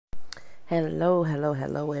Hello, hello,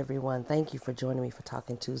 hello, everyone. Thank you for joining me for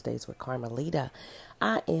Talking Tuesdays with Carmelita.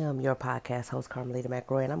 I am your podcast host, Carmelita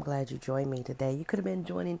McRoy, and I'm glad you joined me today. You could have been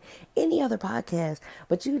joining any other podcast,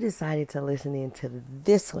 but you decided to listen in to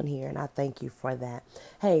this one here, and I thank you for that.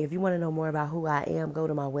 Hey, if you want to know more about who I am, go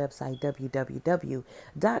to my website,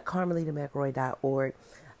 www.carmelitamcroy.org,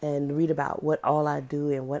 and read about what all I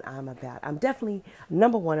do and what I'm about. I'm definitely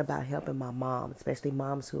number one about helping my mom, especially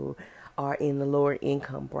moms who are in the lower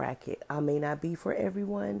income bracket. I may not be for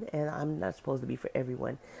everyone, and I'm not supposed to be for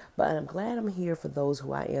everyone, but I'm glad I'm here for those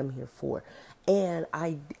who I am here for. And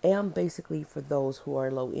I am basically for those who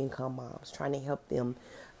are low income moms, trying to help them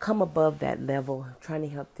come above that level, trying to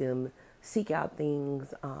help them seek out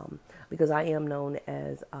things, because I am known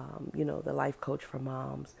as, the life coach for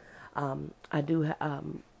moms. I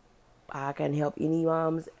can help any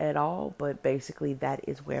moms at all, but basically that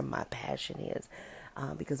is where my passion is,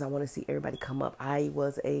 because I want to see everybody come up. I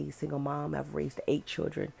was a single mom. I've raised 8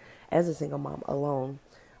 children as a single mom alone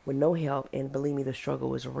with no help, and believe me, the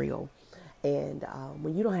struggle is real. And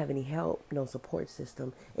when you don't have any help, no support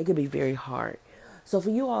system, it can be very hard. So for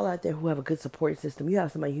you all out there who have a good support system, you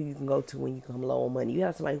have somebody who you can go to when you come low on money. You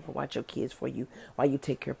have somebody who can watch your kids for you while you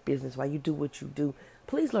take care of business, while you do what you do.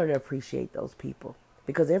 Please learn to appreciate those people,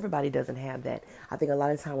 because everybody doesn't have that. I think a lot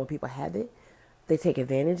of the time when people have it, they take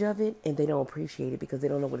advantage of it and they don't appreciate it because they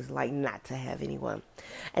don't know what it's like not to have anyone.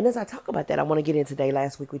 And as I talk about that, I want to get in today.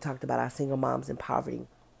 Last week we talked about our single moms in poverty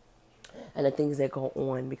and the things that go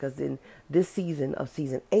on, because in this season of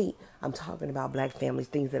season 8, I'm talking about black families,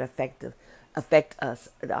 things that affect us,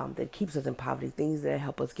 that keeps us in poverty, things that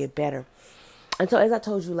help us get better. And so, as I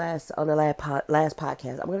told you on the last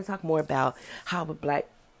podcast, I'm going to talk more about how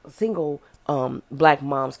single black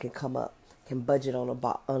moms can come up, can budget on a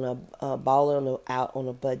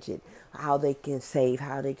budget, how they can save,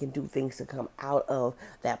 how they can do things to come out of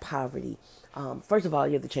that poverty. First of all,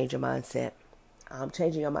 you have to change your mindset.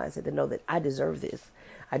 Changing your mindset to know that I deserve this.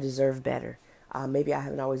 I deserve better. Maybe I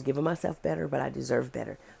haven't always given myself better, but I deserve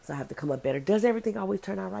better. So I have to come up better. Does everything always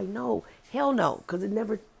turn out right? No. Hell no. Because it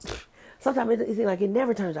never... Sometimes it seems like it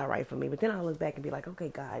never turns out right for me. But then I look back and be like, okay,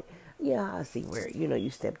 God, yeah, I see where,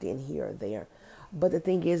 you stepped in here or there. But the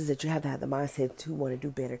thing is that you have to have the mindset to want to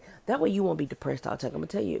do better. That way you won't be depressed all the time. I'm going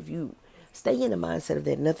to tell you, if you stay in the mindset of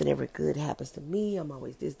that nothing ever good happens to me, I'm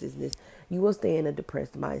always this, you will stay in a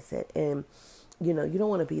depressed mindset. And you don't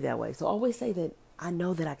want to be that way. So always say that I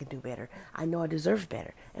know that I can do better. I know I deserve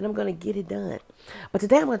better. And I'm going to get it done. But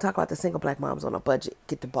today I'm going to talk about the single black moms on a budget.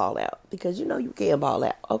 Get the ball out. Because you can ball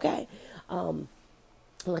out. Okay?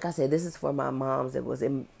 Like I said, this is for my moms that was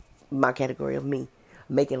in my category of me,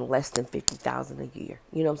 making less than $50,000 a year.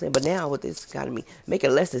 You know what I'm saying? But now with this economy,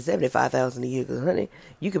 making less than $75,000 a year. Because, honey,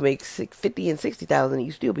 you can make $50,000 and $60,000 and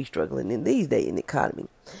you still be struggling in these days in the economy.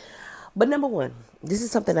 But number one, this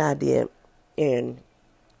is something I did. And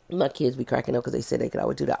my kids be cracking up because they said they could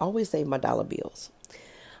always do that. I always save my dollar bills.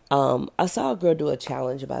 I saw a girl do a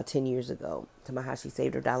challenge about 10 years ago to how she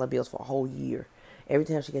saved her dollar bills for a whole year. Every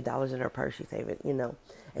time she get dollars in her purse, she saved it, and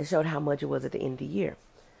showed how much it was at the end of the year.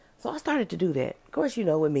 So I started to do that. Of course,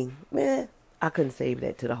 with me, I couldn't save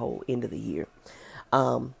that to the whole end of the year.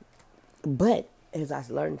 But as I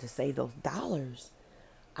learned to save those dollars,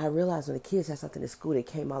 I realized when the kids had something at school that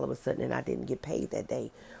came all of a sudden and I didn't get paid that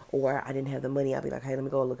day, or I didn't have the money, I'd be like, hey, let me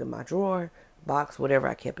go look in my drawer, box, whatever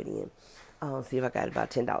I kept it in. See if I got about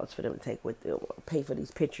 $10 for them to take with them, or pay for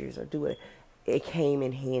these pictures, or do it. It came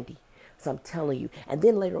in handy. So I'm telling you. And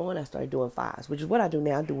then later on, I started doing fives, which is what I do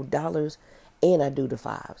now. I do dollars and I do the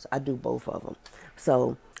fives. I do both of them.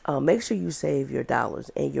 So make sure you save your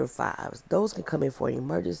dollars and your fives. Those can come in for an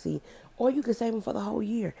emergency, or you can save them for the whole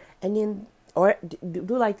year. And then, or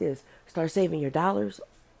do like this. Start saving your dollars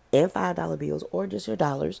and $5 bills, or just your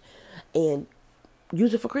dollars, and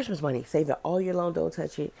use it for Christmas money. Save it all year long. Don't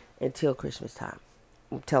touch it until Christmas time.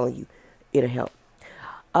 I'm telling you, it'll help.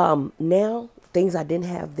 Now, things I didn't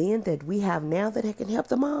have then that we have now that can help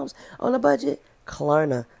the moms on a budget: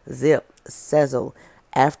 Klarna, Zip, Sezzle,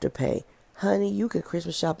 Afterpay. Honey, you can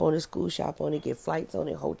Christmas shop on it, school shop on it, get flights on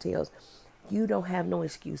it, hotels. You don't have no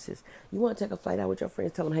excuses. You want to take a flight out with your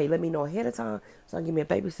friends, tell them, hey, let me know ahead of time so I can give me a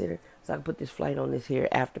babysitter so I can put this flight on this here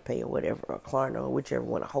Afterpay or whatever, or Klarna or whichever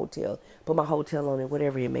one, a hotel. Put my hotel on it,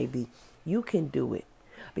 whatever it may be. You can do it.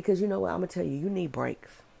 Because you know what? I'm going to tell you, you need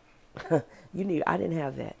breaks. I didn't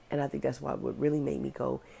have that. And I think that's what really made me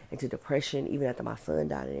go into depression, even after my son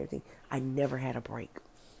died and everything. I never had a break.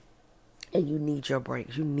 And you need your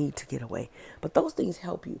breaks. You need to get away. But those things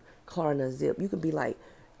help you. Klarna, Zip. You can be like,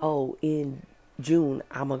 oh, in June,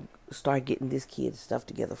 I'm going to start getting this kid's stuff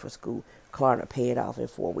together for school. Klarna, pay it off in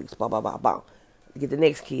 4 weeks, blah, blah, blah, blah. get the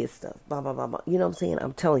next kid's stuff. Blah, blah, blah, blah. You know what I'm saying?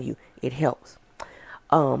 I'm telling you, it helps.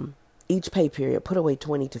 Each pay period, put away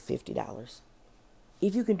 $20 to $50.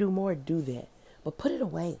 If you can do more, do that. But put it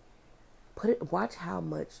away. Watch how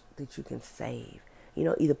much that you can save.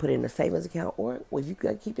 Either put it in a savings account or if you got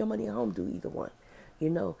to keep your money at home, do either one.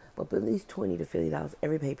 But at least $20 to $50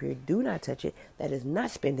 every pay period. Do not touch it. That is not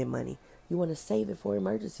spending money. You want to save it for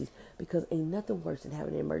emergencies because ain't nothing worse than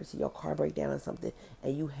having an emergency. Your car break down or something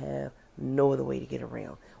and you have no other way to get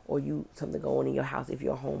around, or something going in your house if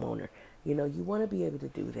you're a homeowner. You want to be able to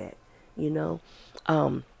do that.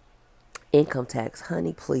 Income tax,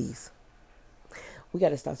 honey, please. We got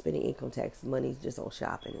to stop spending income tax money just on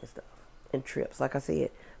shopping and stuff and trips. Like I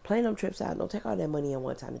said, plan them trips out. Don't take all that money at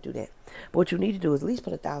one time to do that. But what you need to do is at least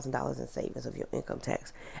put $1,000 in savings of your income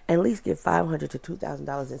tax, and at least get $500 to $2,000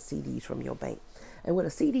 in CDs from your bank. And what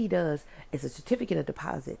a CD does is a certificate of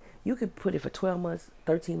deposit. You could put it for 12 months,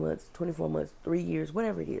 13 months, 24 months, 3 years,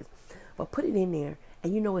 whatever it is. But put it in there,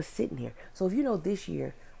 and it's sitting here. So if this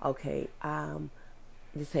year, okay,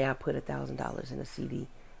 just say I put $1,000 in a CD,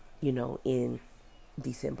 in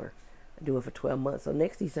December. I do it for 12 months. So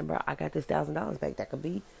next December, I got this $1,000 back. That could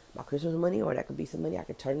be my Christmas money, or that could be some money I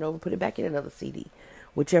could turn it over, put it back in another CD,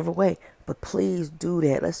 whichever way. But please do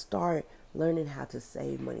that. Let's start learning how to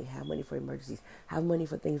save money, have money for emergencies, have money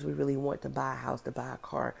for things we really want, to buy a house, to buy a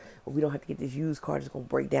car, but we don't have to get this used car that's going to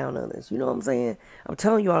break down on us. You know what I'm saying? I'm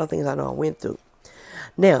telling you all the things I know I went through.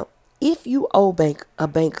 Now, if you owe a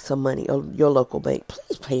bank some money, or your local bank,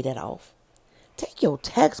 please pay that off. Take your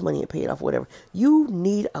tax money and pay it off, whatever. You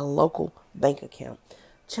need a local bank account.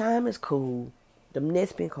 Chime is cool. The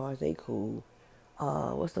Netspend cards, they cool.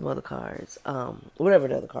 What's some other cards? Whatever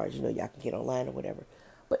the other cards, y'all can get online or whatever.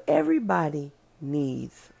 But everybody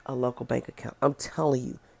needs a local bank account. I'm telling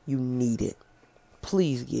you, you need it.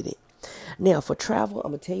 Please get it. Now, for travel,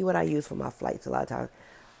 I'm going to tell you what I use for my flights a lot of times.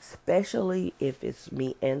 Especially if it's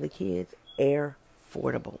me and the kids,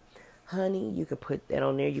 Airfordable. Honey, you can put that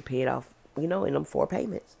on there. You pay it off, in them 4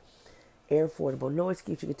 payments. Airfordable. No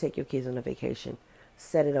excuse. You can take your kids on a vacation.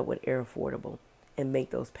 Set it up with Airfordable and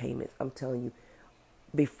make those payments. I'm telling you,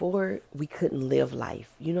 before we couldn't live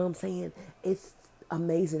life. You know what I'm saying? It's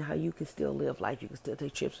amazing how you can still live life. You can still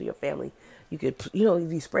take trips with your family. You could, if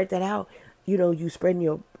you spread that out, you spreading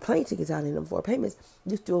your plane tickets out in them 4 payments,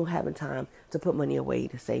 you're still having time to put money away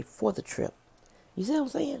to save for the trip. You see what I'm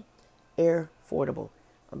saying? Airfordable.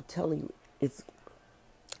 I'm telling you,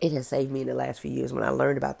 it has saved me in the last few years when I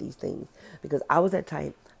learned about these things. Because I was that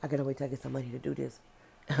type, I gotta wait till I get some money to do this.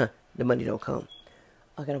 The money don't come.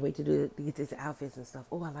 I gotta wait to get this outfits and stuff.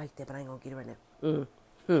 Oh, I like that, but I ain't gonna get it right now.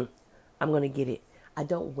 I'm gonna get it. I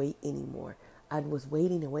don't wait anymore. I was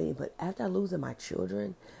waiting and waiting, but after losing my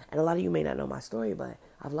children, and a lot of you may not know my story, but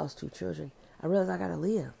I've lost 2 children, I realized I gotta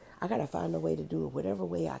live. I gotta find a way to do it, whatever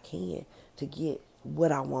way I can, to get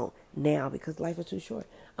what I want now, because life is too short.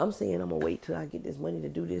 I'm saying I'm gonna wait till I get this money to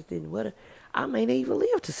do this, then what? I may not even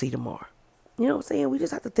live to see tomorrow. You know what I'm saying? We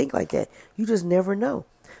just have to think like that. You just never know.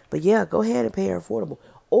 But yeah, go ahead and pay Airfordable,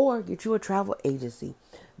 or get you a travel agency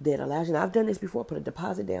that allows you. Now, I've done this before. Put a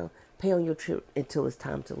deposit down, pay on your trip until it's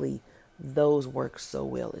time to leave. Those work so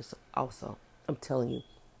well. It's also, I'm telling you,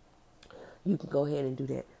 you can go ahead and do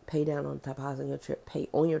that. Pay down on deposit on your trip. Pay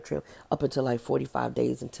on your trip up until like 45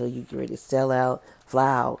 days until you get ready to sell out, fly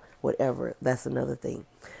out, whatever. That's another thing.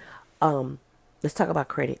 Let's talk about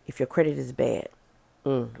credit. If your credit is bad,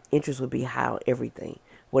 interest would be high on everything.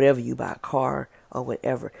 Whatever you buy, a car or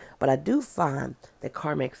whatever. But I do find that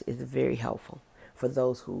CarMax is very helpful for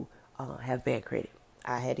those who have bad credit.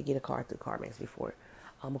 I had to get a car through CarMax before.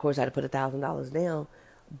 Of course, I had to put $1,000 down,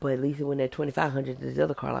 but at least it went at $2,500 that the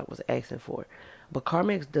other car lot was asking for. But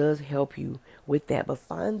CarMax does help you with that. But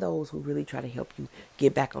find those who really try to help you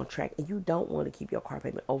get back on track. And you don't want to keep your car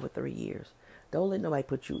payment over 3 years. Don't let nobody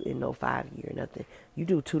put you in no 5 year, nothing. You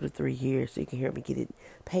do 2 to 3 years so you can help me get it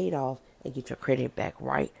paid off and get your credit back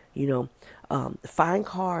right. Find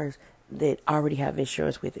cars that already have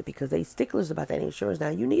insurance with it, because they sticklers about that insurance. Now,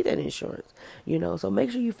 you need that insurance, so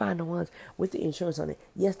make sure you find the ones with the insurance on it.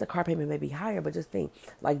 Yes, the car payment may be higher, but just think,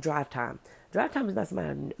 like drive time. Drive time is not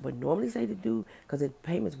something I would normally say to do, because the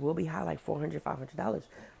payments will be high, like $400, $500,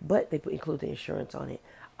 but they include the insurance on it.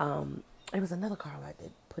 There was another car like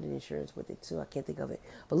that put an insurance with it too. I can't think of it,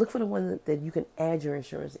 but look for the one that you can add your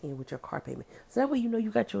insurance in with your car payment. So that way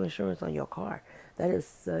you got your insurance on your car. That is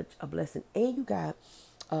such a blessing. And you got,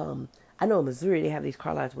 I know in Missouri they have these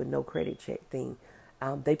car lots with no credit check thing.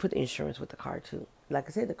 They put the insurance with the car too. Like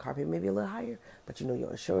I said, the car payment may be a little higher, but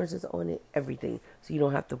your insurance is on it, everything. So you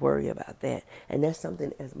don't have to worry about that. And that's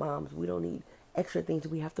something as moms, we don't need extra things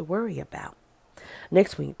we have to worry about.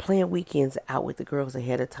 Next week, plan weekends out with the girls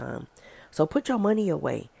ahead of time. So put your money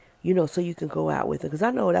away, so you can go out with it. Because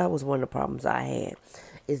I know that was one of the problems I had,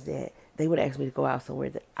 is that they would ask me to go out somewhere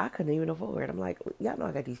that I couldn't even afford. I'm like, y'all know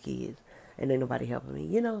I got these kids, and ain't nobody helping me.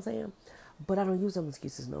 You know what I'm saying? But I don't use them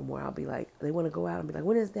excuses no more. I'll be like, they want to go out. I'll be like,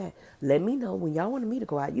 when is that? Let me know. When y'all want me to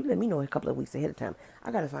go out, you let me know a couple of weeks ahead of time.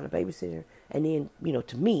 I got to find a babysitter. And then,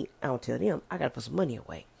 to me, I don't tell them, I got to put some money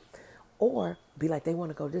away. Or be like, they want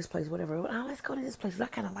to go to this place, whatever. Oh, let's go to this place. I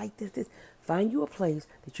kind of like this. Find you a place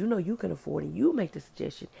that you know you can afford, and you make the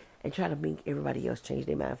suggestion and try to make everybody else change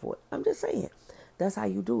their mind for it. I'm just saying. That's how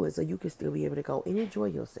you do it, so you can still be able to go and enjoy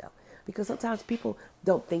yourself. Because sometimes people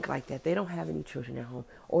don't think like that. They don't have any children at home,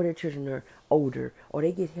 or their children are older, or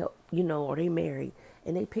they get help, or they married,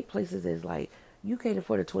 and they pick places that's like, you can't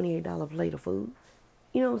afford a $28 plate of food.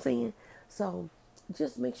 You know what I'm saying? So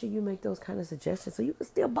just make sure you make those kind of suggestions so you can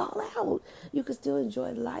still ball out. You can still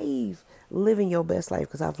enjoy life, living your best life,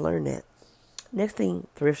 because I've learned that. Next thing,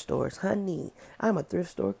 thrift stores. Honey, I'm a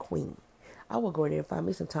thrift store queen. I will go in there and find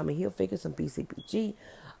me some Tommy Hilfiger, some BCBG,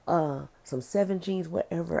 some 7 jeans,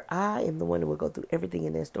 whatever. I am the one that will go through everything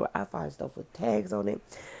in that store. I find stuff with tags on it.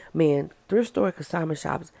 Man, thrift store consignment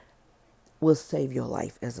shops will save your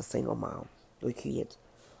life as a single mom with kids.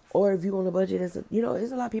 Or if you're on a budget, there's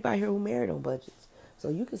a lot of people out here who married on budgets. So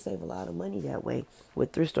you can save a lot of money that way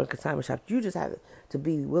with thrift store consignment shops. You just have to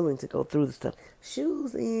be willing to go through the stuff.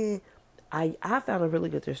 Shoes, I found a really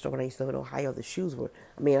good thrift store when I used to live in Ohio. The shoes were,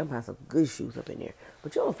 I found some good shoes up in there.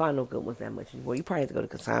 But you don't find no good ones that much anymore. You probably have to go to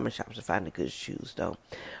consignment shops to find the good shoes, though.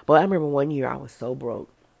 But I remember one year I was so broke.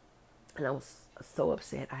 And I was so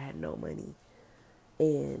upset. I had no money.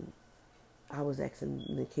 And I was asking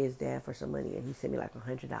the kid's dad for some money. And he sent me like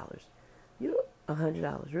 $100.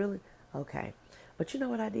 $100, really? Okay. But you know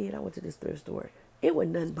what I did? I went to this thrift store. It was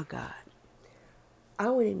nothing but God. I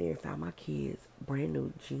went in there and found my kids brand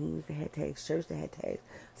new jeans that had tags, shirts that had tags,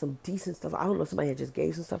 some decent stuff. I don't know, somebody had just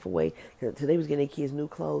gave some stuff away. Today was getting their kids new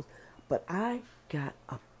clothes. But I got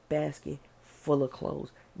a basket full of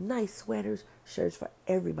clothes. Nice sweaters, shirts for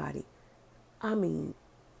everybody. Even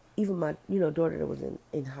my, daughter that was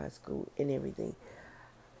in high school and everything.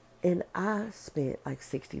 And I spent like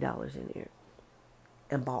 $60 in there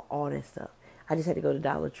and bought all that stuff. I just had to go to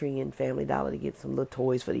Dollar Tree and Family Dollar to get some little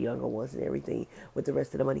toys for the younger ones and everything with the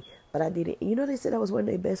rest of the money. But I did it. They said that was one of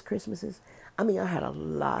their best Christmases. I had a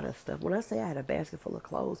lot of stuff. When I say I had a basket full of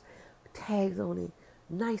clothes, tags on it,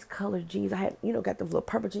 nice colored jeans. I had, got the little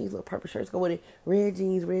purple jeans, little purple shirts go with it, red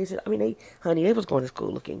jeans, red shirts. They was going to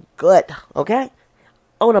school looking good, okay?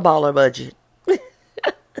 On a baller budget.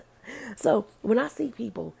 So when I see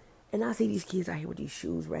people and I see these kids out here with these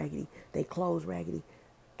shoes raggedy, they clothes raggedy,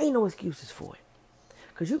 ain't no excuses for it.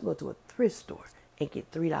 Because you can go to a thrift store and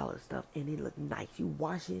get $3 stuff and it look nice. You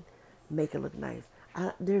wash it, make it look nice.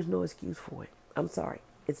 There's no excuse for it. I'm sorry.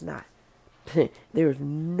 It's not. There's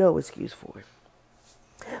no excuse for it.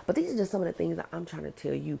 But these are just some of the things that I'm trying to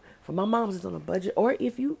tell you. For my moms is on a budget, or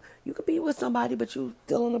if you could be with somebody, but you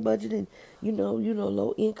still on a budget and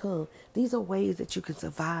low income. These are ways that you can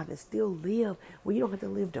survive and still live where you don't have to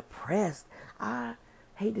live depressed. I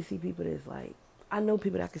hate to see people that's like, I know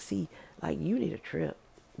people that I can see like, you need a trip,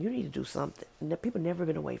 you need to do something. And people never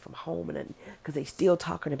been away from home and because they still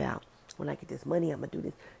talking about, when I get this money, I'm gonna do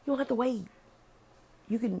this. You don't have to wait.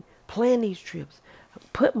 You can plan these trips,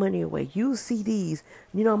 put money away, use CDs.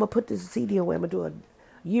 I'm going to put this CD away. I'm going to do a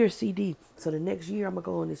year CD. So the next year I'm going to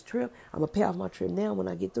go on this trip. I'm going to pay off my trip now. When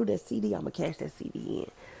I get through that CD, I'm going to cash that CD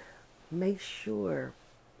in. Make sure,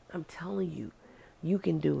 I'm telling you, you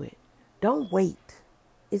can do it. Don't wait.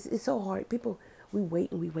 It's so hard. People, we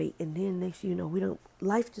wait. And then next thing you know,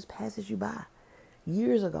 life just passes you by.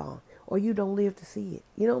 Years are gone. Or you don't live to see it.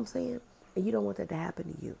 You know what I'm saying? And you don't want that to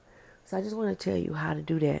happen to you. So I just want to tell you how to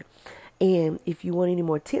do that. And if you want any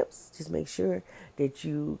more tips, just make sure that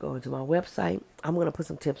you go into my website. I'm going to put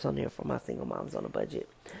some tips on there for my single moms on a budget.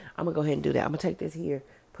 I'm going to go ahead and do that. I'm going to take this here,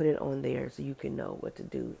 put it on there so you can know what to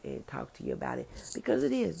do and talk to you about it. Because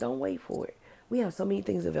it is. Don't wait for it. We have so many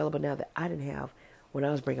things available now that I didn't have when I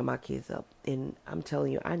was bringing my kids up. And I'm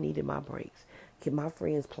telling you, I needed my breaks. My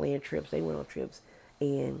friends planned trips. They went on trips.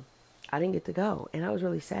 And I didn't get to go. And I was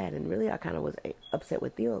really sad. And really, I kind of was upset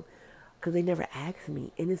with them. Because they never asked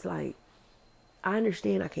me. And it's like, I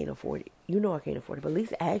understand I can't afford it. I can't afford it. But at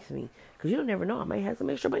least ask me. Because you don't never know. I might have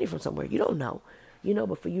some extra money from somewhere. You don't know.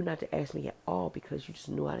 But for you not to ask me at all because you just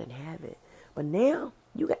knew I didn't have it. But now,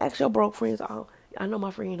 you can ask your broke friends. Oh, I know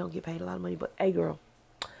my friend don't get paid a lot of money. But, hey, girl,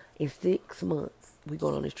 in 6 months, we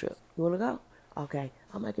going on this trip. You want to go? Okay.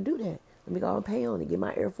 I can do that. Let me go and pay on it. Get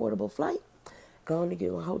my air affordable flight. Go on to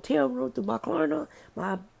get my hotel room through my Klarna.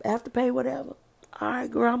 My Afterpay, whatever. All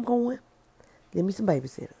right, girl, I'm going. Give me some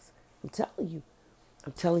babysitters. I'm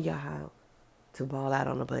telling y'all how to ball out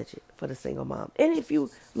on a budget for the single mom. And if you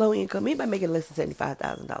low income, anybody making less than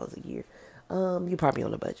 $75,000 a year, you probably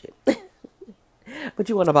on a budget. But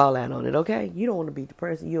you want to ball out on it, okay? You don't want to be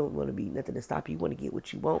depressed. You don't want to be nothing to stop you. You want to get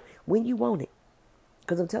what you want when you want it.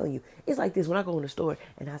 Because I'm telling you, it's like this. When I go in the store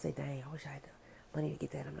and I say, dang, I wish I had the money to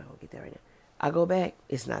get that. I'm not going to get that right now. I go back,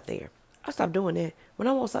 it's not there. I stop doing that. When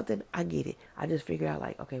I want something, I get it. I just figure out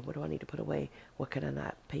like, okay, what do I need to put away? What can I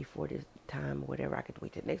not pay for this time or whatever? I can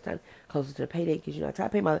wait till next time closer to the payday. Because, I try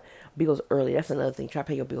to pay my bills early. That's another thing. Try to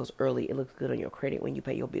pay your bills early. It looks good on your credit when you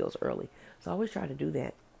pay your bills early. So I always try to do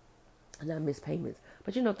that and not miss payments.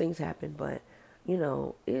 But, things happen. But,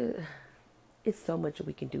 it's so much that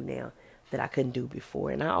we can do now that I couldn't do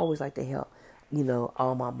before. And I always like to help,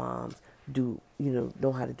 all my moms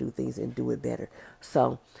know how to do things and do it better.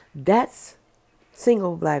 So that's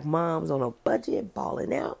single black moms on a budget,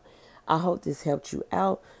 balling out. I hope this helped you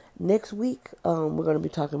out. Next week, we're going to be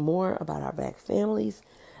talking more about our black families.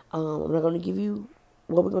 I'm not going to give you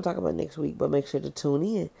what we're going to talk about next week, but make sure to tune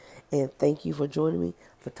in. And thank you for joining me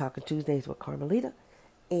for Talking Tuesdays with Carmelita.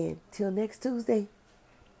 And till next Tuesday,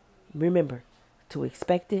 remember to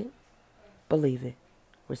expect it, believe it,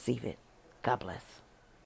 receive it. God bless.